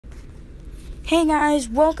Hey guys,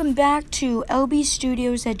 welcome back to LB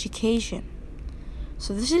Studios Education.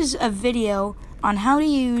 So this is a video on how to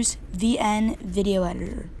use VN Video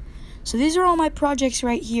Editor. So these are all my projects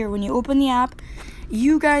right here. When you open the app,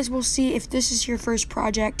 you guys will see if this is your first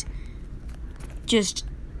project, just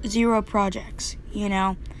 0 projects,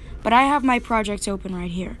 But I have my projects open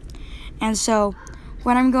right here. And so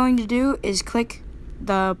what I'm going to do is click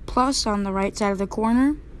the plus on the right side of the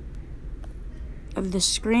corner of the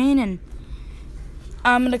screen, and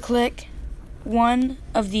I'm going to click one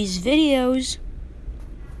of these videos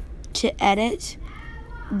to edit.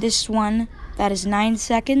 This one that is 9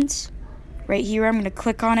 seconds. Right here, I'm going to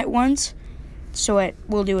click on it once. So it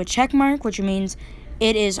will do a check mark, which means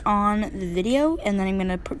it is on the video. And then I'm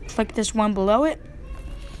going to click this one below it.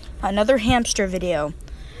 Another hamster video.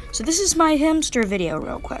 So this is my hamster video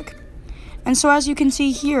real quick. And so as you can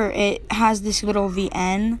see here, it has this little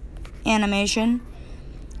VN animation.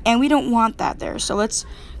 And we don't want that there. So let's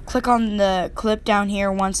click on the clip down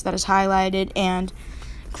here once that is highlighted and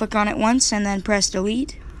click on it once and then press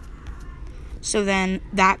delete. So then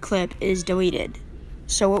that clip is deleted.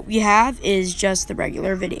 So what we have is just the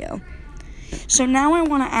regular video. So now I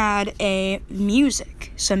want to add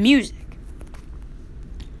some music.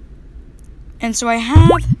 And so I have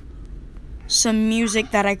some music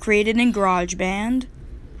that I created in GarageBand,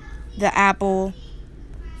 the Apple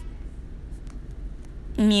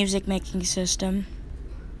music making system.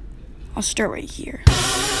 I'll start right here.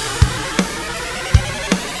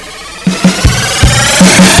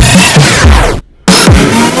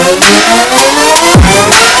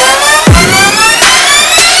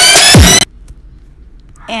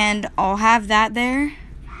 And I'll have that there.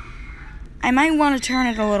 I might want to turn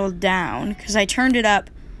it a little down because I turned it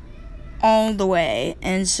up all the way,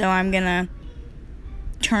 and so I'm gonna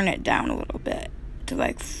turn it down a little bit to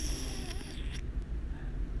like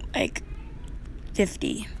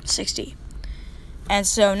 50, 60. And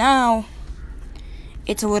so now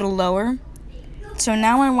it's a little lower. So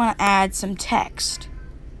now I want to add some text.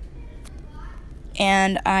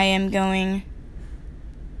 And I am going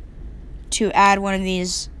to add one of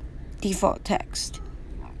these default text.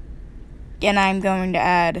 And I'm going to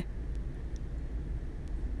add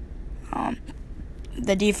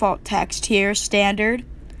the default text here, standard.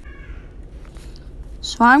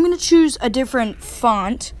 So I'm going to choose a different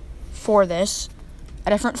font for this, a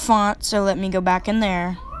different font. So let me go back in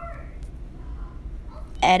there,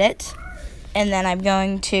 edit, and then I'm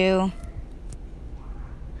going to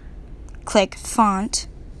click font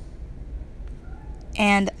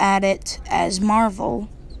and add it as Marvel,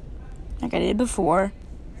 like I did before.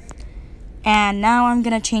 And now I'm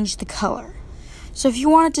going to change the color. So if you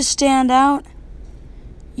want it to stand out,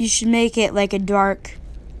 you should make it like a dark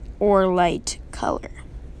or light color.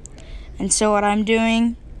 And so what I'm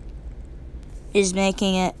doing is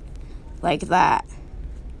making it like that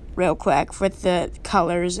real quick with the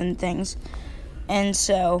colors and things. And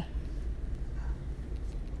so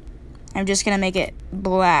I'm just going to make it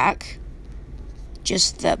black.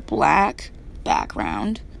 Just the black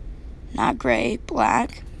background. Not gray,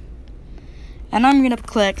 black. And I'm going to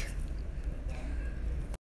click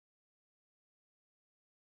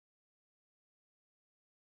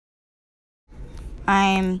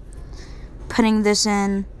I'm putting this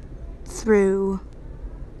in through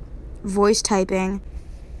voice typing.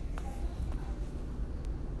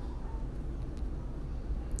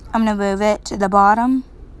 I'm going to move it to the bottom.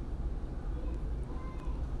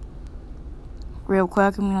 Real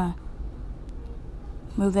quick, I'm going to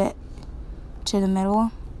move it to the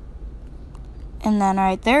middle. And then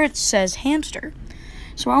right there it says hamster.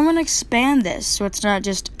 So I'm going to expand this so it's not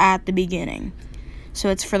just at the beginning. So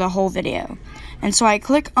it's for the whole video. And so I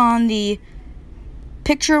click on the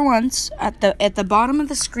picture once. At the bottom of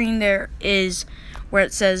the screen there is where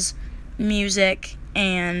it says music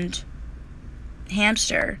and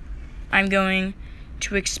hamster. I'm going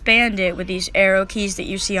to expand it with these arrow keys that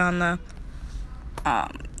you see on the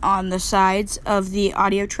sides of the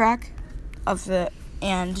audio track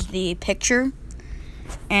and the picture.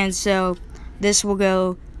 And so this will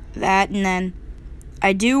go that, and then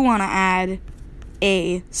I do want to add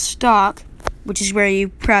a stock, which is where you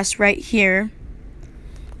press right here,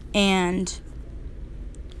 and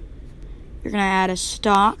you're going to add a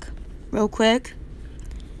stock real quick,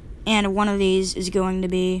 and one of these is going to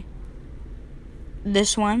be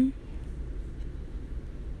this one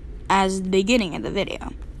as the beginning of the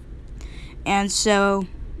video. And so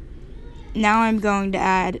now I'm going to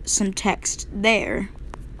add some text there.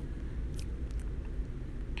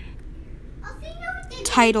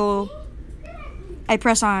 Title, I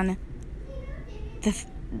press on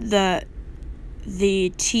the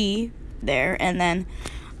T there, and then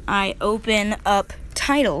I open up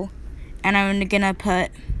title, and I'm gonna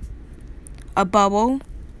put a bubble,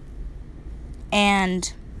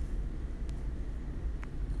 and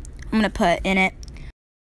I'm gonna put in it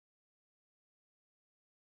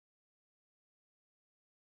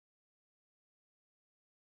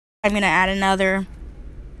I'm gonna add another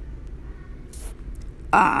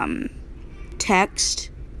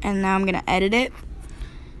text, and now I'm gonna edit it,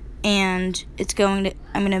 and I'm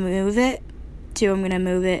gonna move it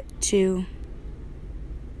to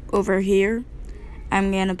over here.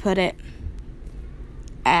 I'm gonna put it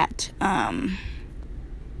at a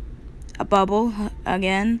bubble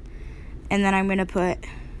again, and then I'm gonna put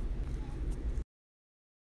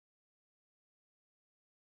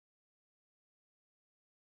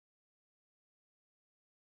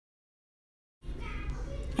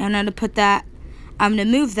I'm gonna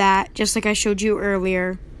move that just like I showed you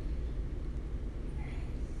earlier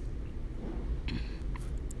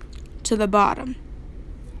to the bottom.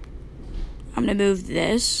 I'm gonna move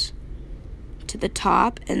this to the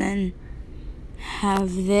top, and then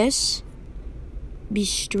have this be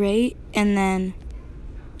straight, and then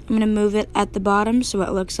I'm gonna move it at the bottom so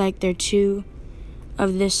it looks like they're two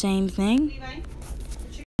of the same thing.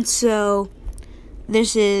 And so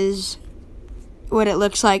this is what it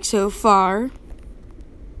looks like so far.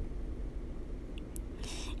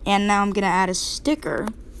 And now I'm gonna add a sticker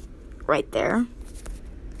right there.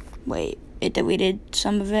 Wait, it deleted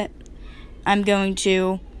some of it. I'm going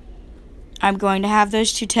to have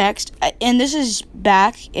those two texts, and this is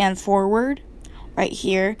back and forward right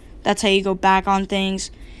here. That's how you go back on things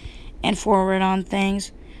and forward on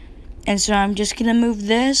things. And so I'm just gonna move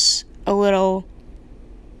this a little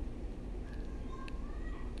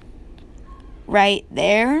right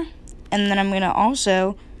there, and then I'm gonna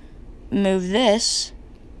also move this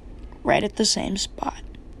right at the same spot.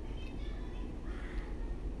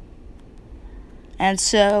 And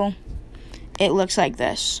so it looks like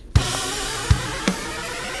this.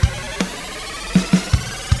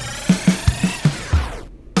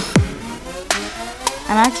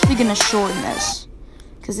 I'm actually gonna shorten this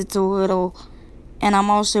because it's a little, and I'm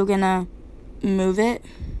also gonna move it.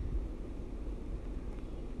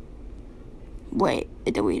 Wait,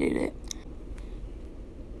 it deleted it.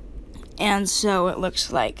 And so it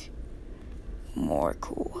looks like more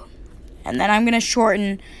cool. And then I'm gonna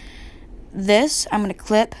shorten this. I'm gonna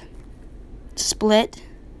split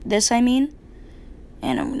this, and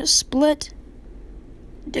I'm gonna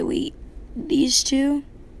delete these two.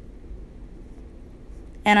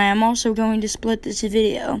 And I am also going to split this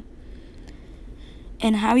video.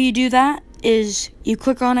 And how you do that is you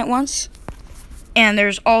click on it once, and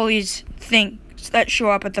there's all these things that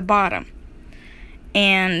show up at the bottom,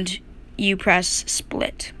 and you press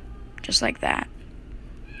split just like that.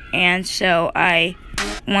 And so I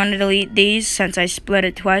want to delete these since I split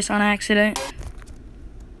it twice on accident.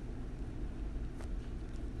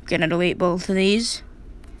 Gonna delete both of these,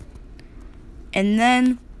 and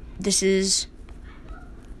then this is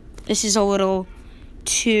a little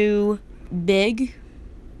too big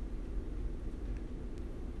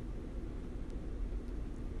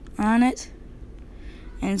on it,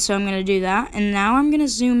 and so I'm gonna do that. And now I'm gonna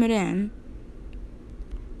zoom it in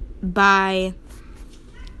by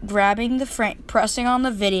grabbing the frame, pressing on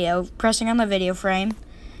the video frame,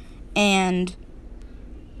 and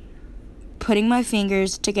putting my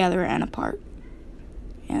fingers together and apart.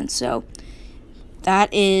 And so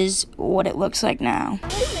that is what it looks like now.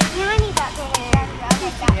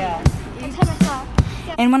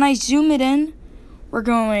 And when I zoom it in, we're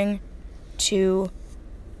going to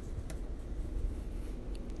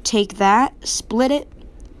take that, split it,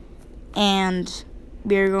 and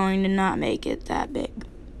we're going to not make it that big.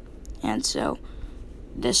 And so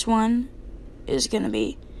this one is going to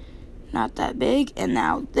be not that big, and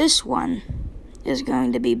now this one is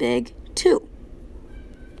going to be big too.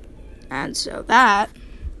 And so that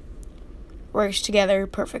works together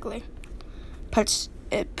perfectly.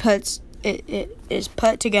 It is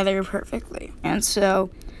put together perfectly. And so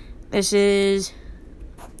this is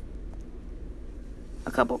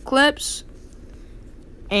a couple clips,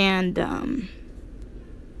 and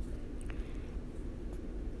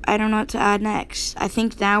I don't know what to add next. I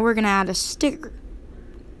think now we're gonna add a sticker.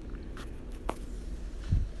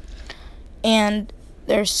 And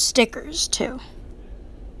there's stickers too.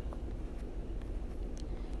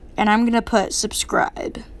 And I'm gonna put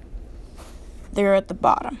subscribe there at the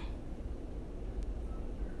bottom.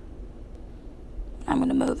 I'm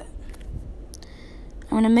gonna move it.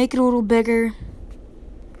 I'm gonna make it a little bigger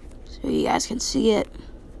so you guys can see it.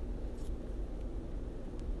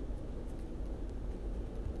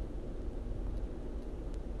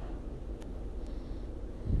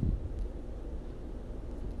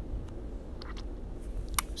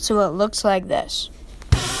 So it looks like this.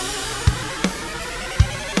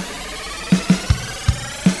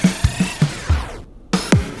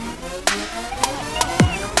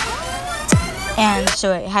 And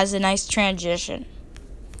so it has a nice transition.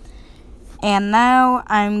 And now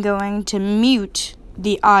I'm going to mute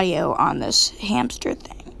the audio on this hamster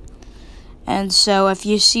thing. And so if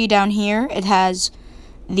you see down here, it has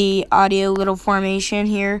the audio little formation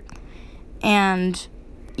here. And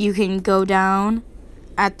you can go down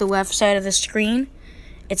at the left side of the screen.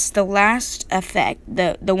 It's the last effect,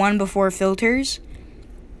 the one before filters.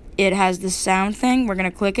 It has the sound thing. We're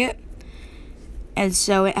going to click it. And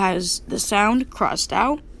so it has the sound crossed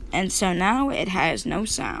out. And so now it has no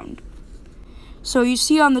sound. So you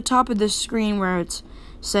see on the top of this screen where it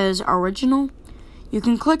says original, you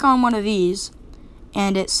can click on one of these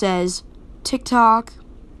and it says TikTok,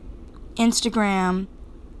 Instagram,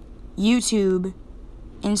 YouTube,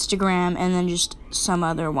 Instagram, and then just some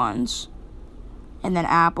other ones. And then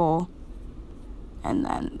Apple. And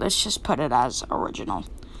then let's just put it as original.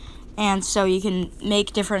 And so you can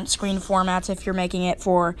make different screen formats if you're making it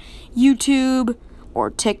for YouTube or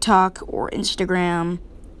TikTok or Instagram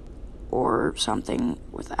or something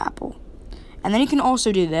with Apple. And then you can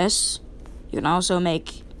also do this. You can also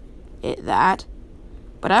make it that.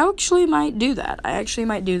 But I actually might do that.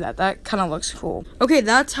 That kind of looks cool. Okay,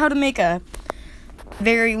 that's how to make a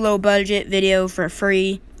very low budget video for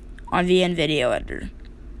free on VN Video Editor.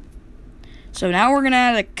 So now we're going to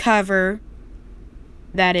add a cover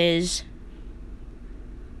that is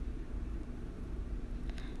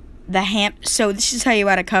so this is how you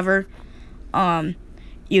add a cover.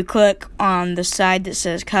 You click on the side that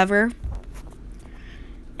says cover,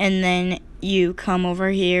 and then you come over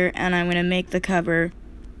here, and I'm going to make the cover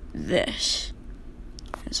this.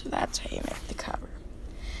 And so that's how you make the cover.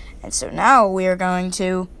 And so now we are going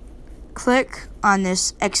to click on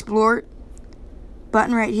this export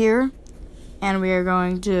button right here, and we are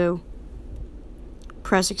going to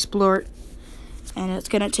press export, and it's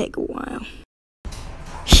going to take a while.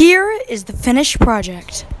 Here is the finished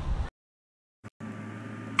project.